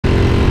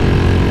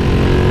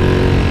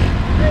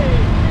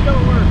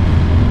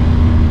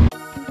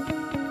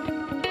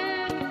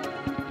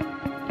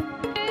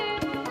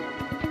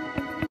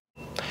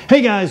Hey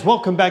guys,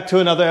 welcome back to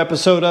another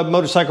episode of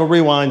Motorcycle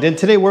Rewind, and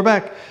today we're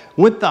back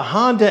with the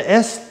Honda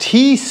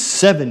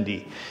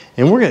ST70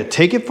 and we're going to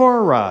take it for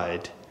a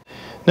ride.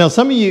 Now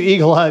some of you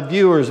eagle-eyed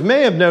viewers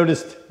may have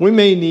noticed we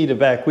may need a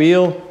back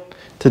wheel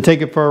to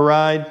take it for a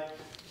ride,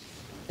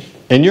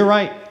 and you're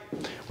right.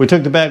 We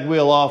took the back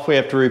wheel off. We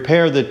have to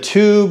repair the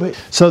tube,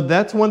 so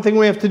that's one thing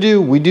we have to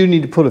do. We do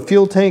need to put a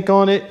fuel tank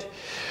on it.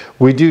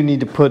 We do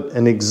need to put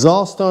an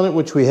exhaust on it,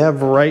 which we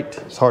have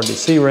it's hard to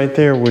see right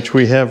there, which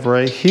we have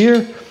right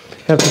here.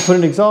 Have to put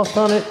an exhaust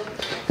on it.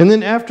 And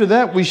then after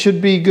that, we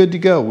should be good to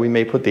go. We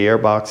may put the air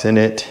box in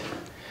it,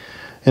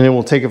 and then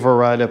we'll take it for a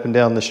ride up and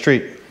down the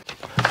street.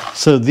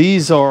 So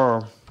these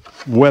are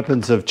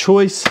weapons of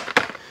choice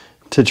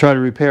to try to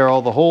repair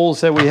all the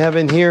holes that we have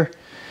in here.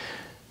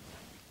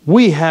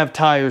 We have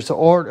tires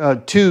or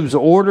tubes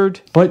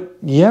ordered, but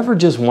you ever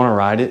just want to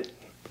ride it?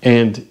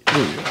 And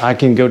I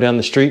can go down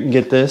the street and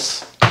get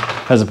this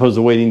as opposed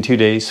to waiting 2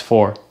 days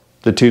for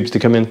the tubes to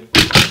come in.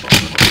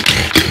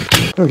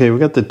 Okay, we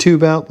got the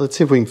tube out. Let's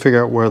see if we can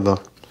figure out where the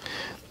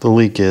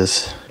leak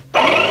is.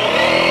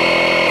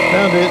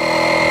 Found it.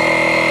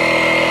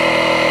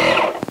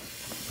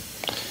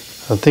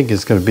 I think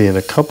it's going to be in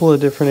a couple of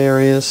different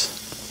areas,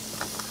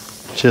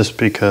 just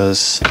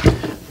because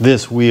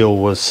this wheel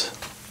was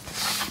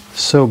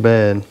so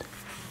bad.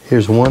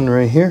 Here's one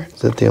right here.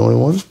 Is that the only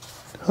one?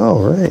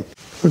 All right.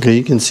 Okay,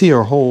 you can see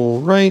our hole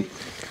right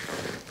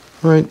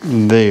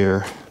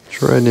there.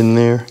 It's right in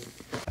there.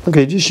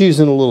 Okay, just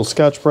using a little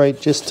Scotch-Brite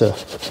just to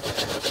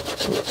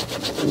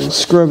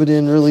scrub it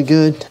in really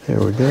good. There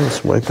we go,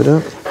 let's wipe it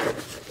up.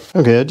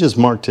 Okay, I just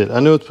marked it.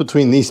 I know it's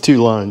between these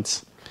two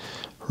lines,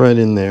 right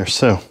in there.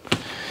 So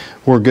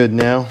we're good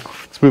now.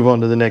 Let's move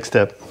on to the next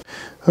step.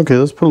 Okay,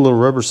 let's put a little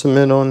rubber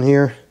cement on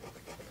here.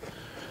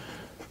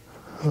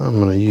 I'm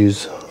gonna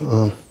use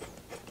a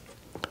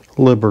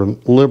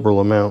liberal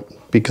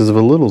amount, because if a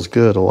little's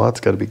good, a lot's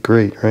gotta be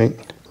great, right?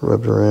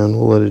 Rub it around,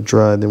 we'll let it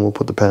dry, then we'll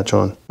put the patch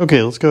on.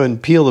 Okay, let's go ahead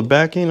and peel the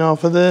backing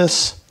off of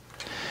this,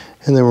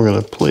 and then we're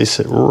gonna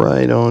place it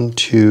right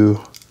onto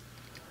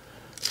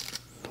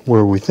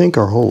where we think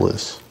our hole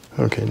is.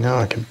 Okay, now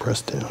I can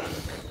press down.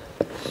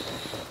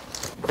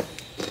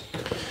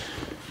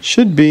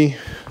 Should be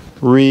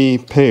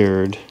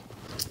repaired.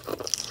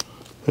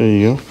 There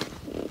you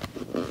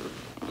go.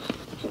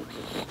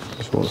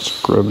 Just want to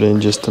scrub it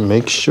in just to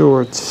make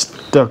sure it's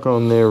stuck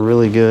on there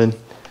really good.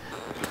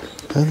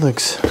 That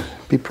looks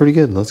be pretty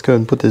good. Let's go ahead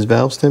and put this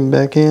valve stem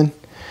back in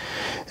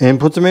and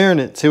put some air in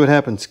it, see what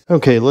happens.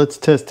 Okay, let's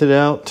test it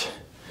out.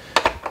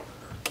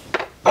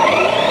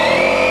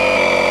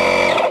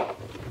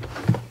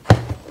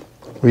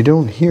 We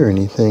don't hear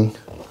anything,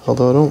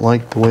 although I don't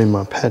like the way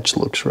my patch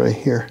looks right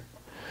here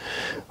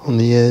on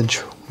the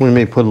edge. We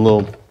may put a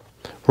little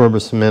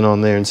rubber cement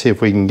on there and see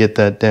if we can get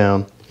that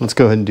down. Let's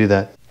go ahead and do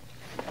that.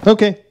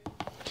 Okay,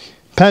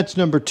 patch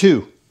number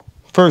 2.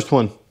 First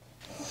one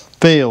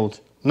failed,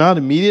 not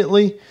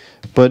immediately,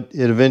 but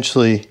it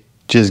eventually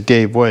just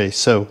gave way.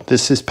 So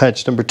this is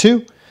patch number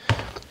 2.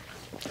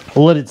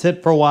 We'll let it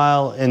sit for a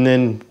while, and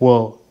then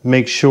we'll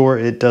make sure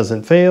it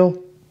doesn't fail,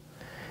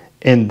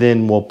 and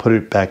then we'll put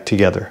it back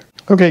together.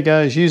 Okay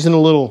guys, using a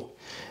little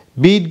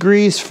bead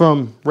grease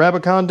from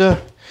Rabaconda,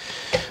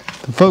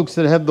 the folks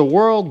that have the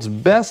world's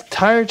best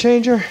tire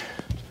changer,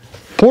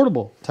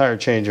 portable tire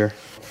changer.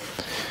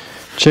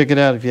 Check it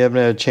out if you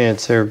haven't had a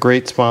chance. They're a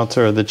great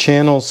sponsor of the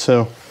channel,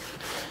 so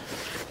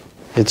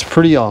it's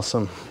pretty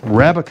awesome.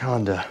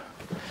 Rabaconda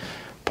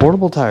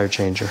portable tire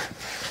changer.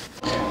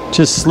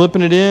 Just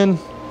slipping it in,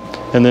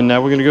 and then now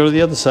we're going to go to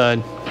the other side.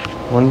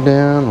 One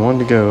down, one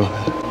to go.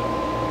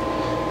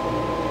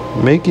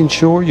 Making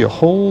sure your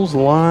holes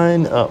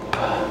line up.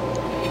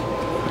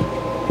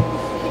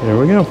 There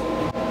we go.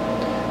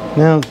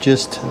 Now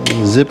just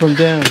zip them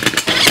down.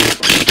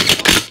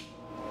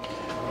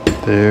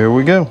 There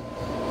we go.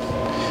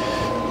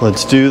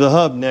 Let's do the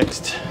hub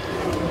next.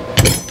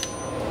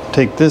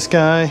 Take this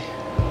guy.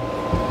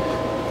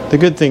 The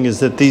good thing is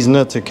that these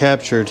nuts are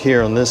captured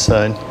here on this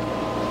side.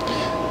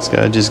 This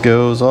guy just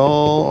goes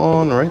all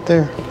on right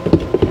there.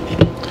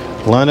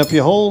 Line up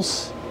your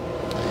holes,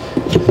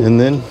 and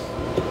then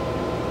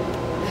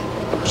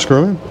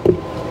screw in.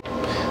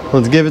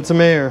 Let's give it some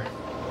air.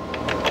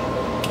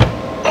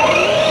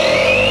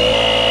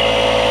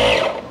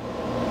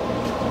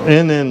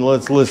 And then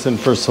let's listen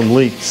for some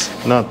leaks.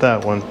 Not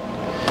that one,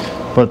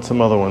 but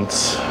some other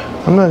ones.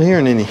 I'm not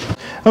hearing any.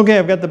 Okay,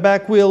 I've got the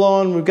back wheel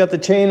on, we've got the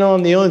chain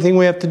on. The only thing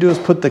we have to do is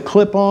put the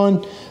clip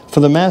on for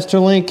the master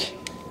link.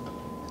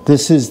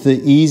 This is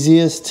the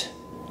easiest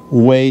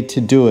way to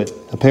do it.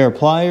 A pair of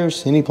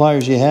pliers, any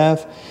pliers you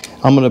have.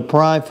 I'm gonna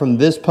pry from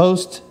this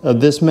post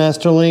of this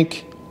master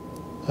link,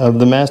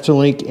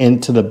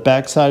 into the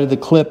back side of the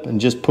clip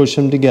and just push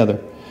them together.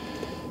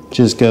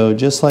 Just go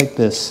just like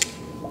this.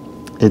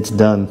 It's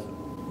done.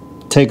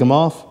 Take them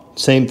off,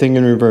 same thing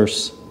in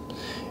reverse.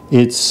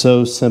 It's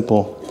so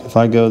simple. If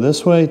I go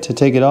this way to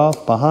take it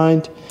off,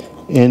 behind,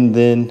 and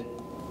then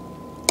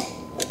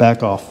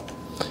back off,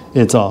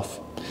 it's off.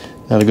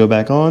 Now to go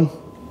back on,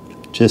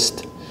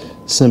 just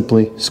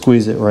simply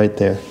squeeze it right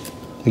there.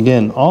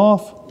 Again,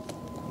 off,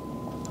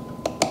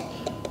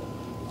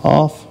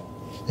 off,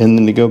 and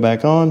then to go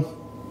back on.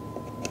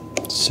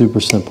 Super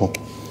simple.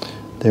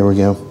 There we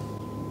go.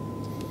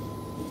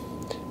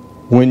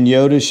 When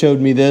Yoda showed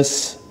me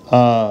this,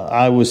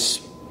 I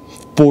was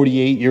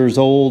 48 years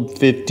old,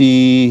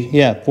 48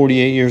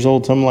 years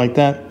old, something like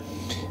that.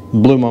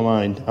 Blew my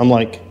mind. I'm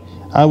like,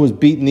 I was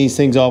beating these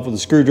things off with a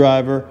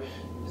screwdriver,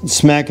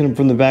 smacking them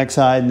from the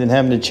backside, and then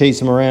having to chase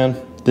them around.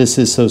 This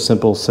is so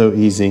simple, so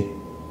easy.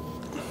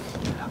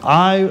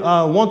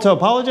 I want to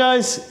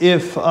apologize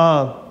if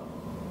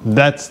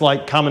that's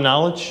like common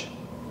knowledge,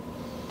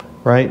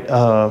 right?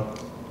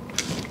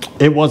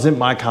 It wasn't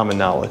my common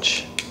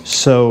knowledge.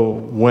 So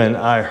when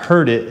I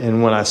heard it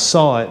and when I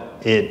saw it,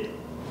 it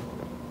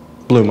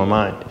blew my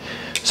mind.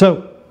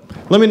 So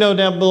let me know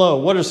down below,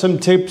 what are some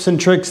tips and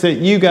tricks that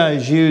you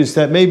guys use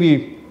that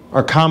maybe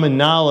are common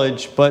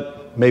knowledge,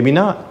 but maybe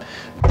not?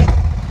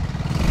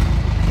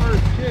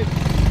 First kick.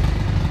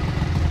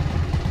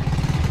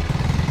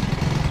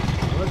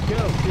 Let's go,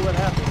 see what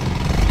happens.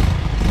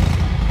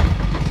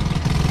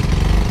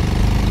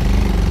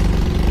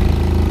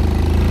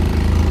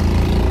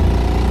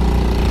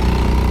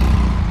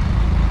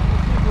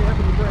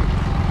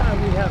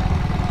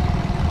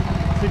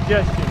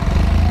 Suggestion.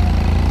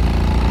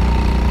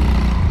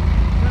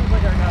 Sounds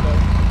like I got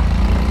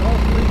all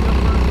three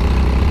numbers.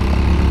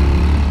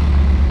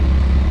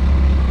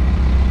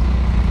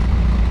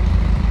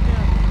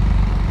 Yeah.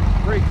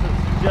 Brakes are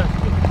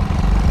suggested.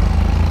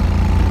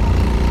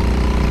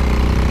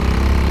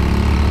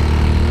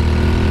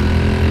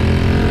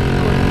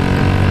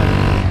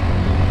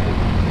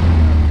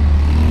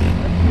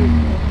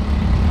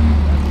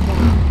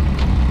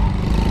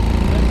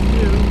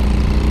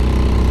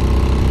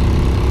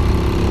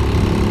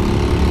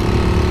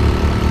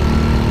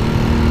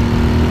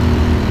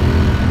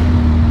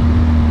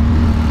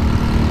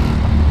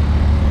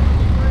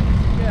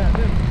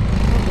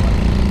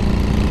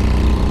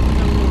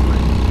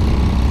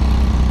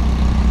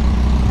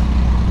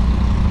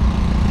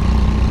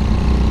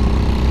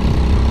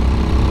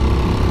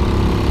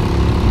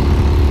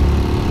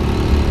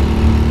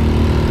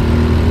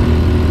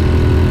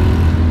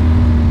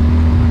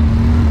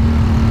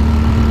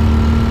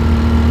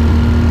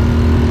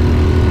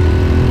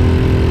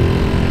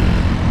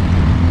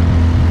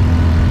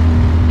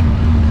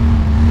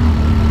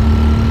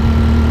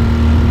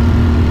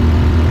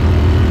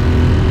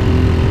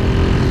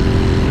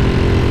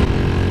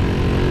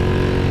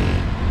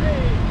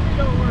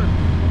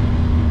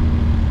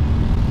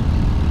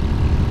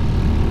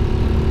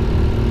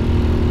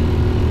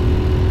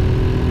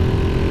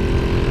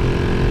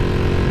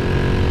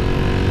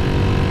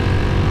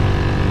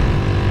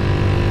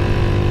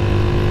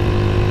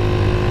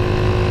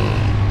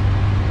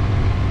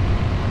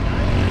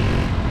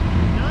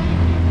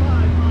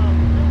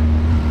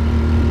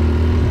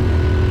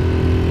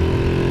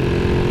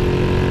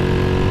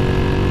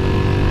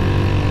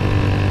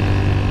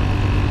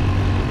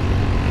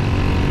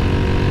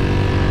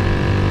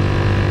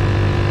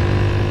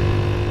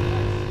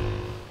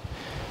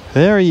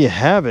 There you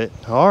have it.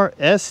 Our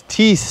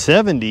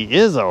ST70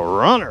 is a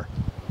runner.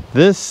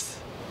 This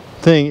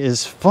thing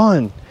is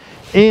fun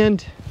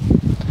and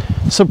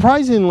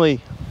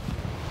surprisingly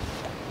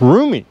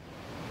roomy.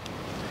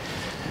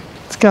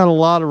 It's got a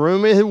lot of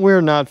room. We're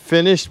not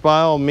finished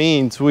by all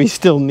means. We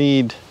still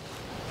need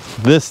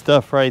this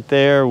stuff right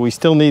there. We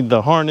still need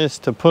the harness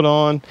to put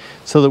on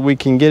so that we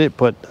can get it.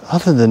 But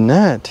other than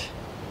that,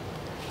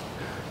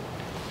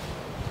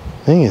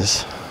 thing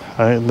is,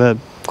 that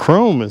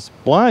chrome is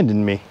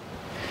blinding me.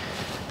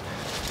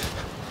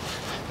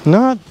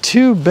 Not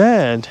too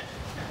bad.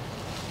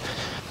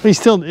 It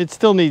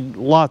still needs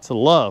lots of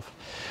love,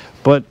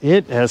 but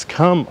it has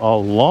come a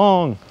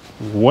long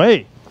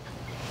way.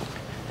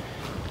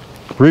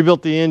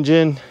 Rebuilt the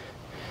engine,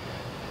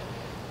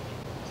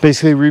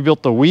 basically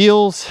rebuilt the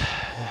wheels,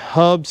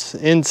 hubs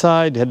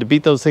inside, had to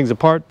beat those things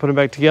apart, put them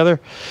back together.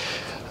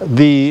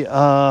 The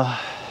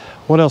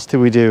what else did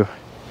we do?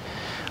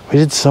 We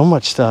did so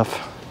much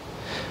stuff.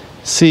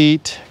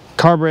 Seat,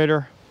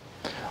 carburetor,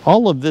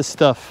 all of this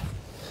stuff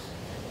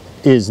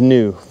is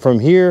new. From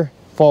here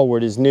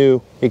forward is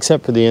new,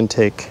 except for the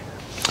intake.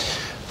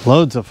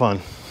 Loads of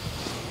fun.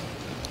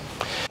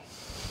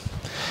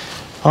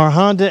 Our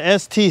Honda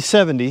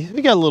ST70,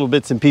 we got little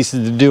bits and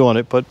pieces to do on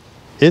it, but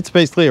it's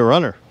basically a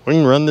runner. We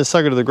can run this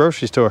sucker to the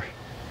grocery store.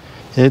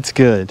 It's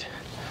good.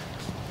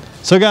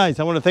 So guys,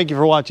 I want to thank you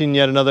for watching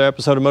yet another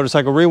episode of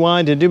Motorcycle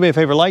Rewind, and do me a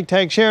favor, like,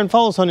 tag, share, and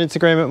follow us on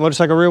Instagram at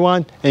Motorcycle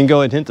Rewind, and go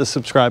ahead and hit the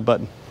subscribe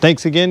button.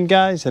 Thanks again,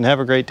 guys, and have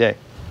a great day.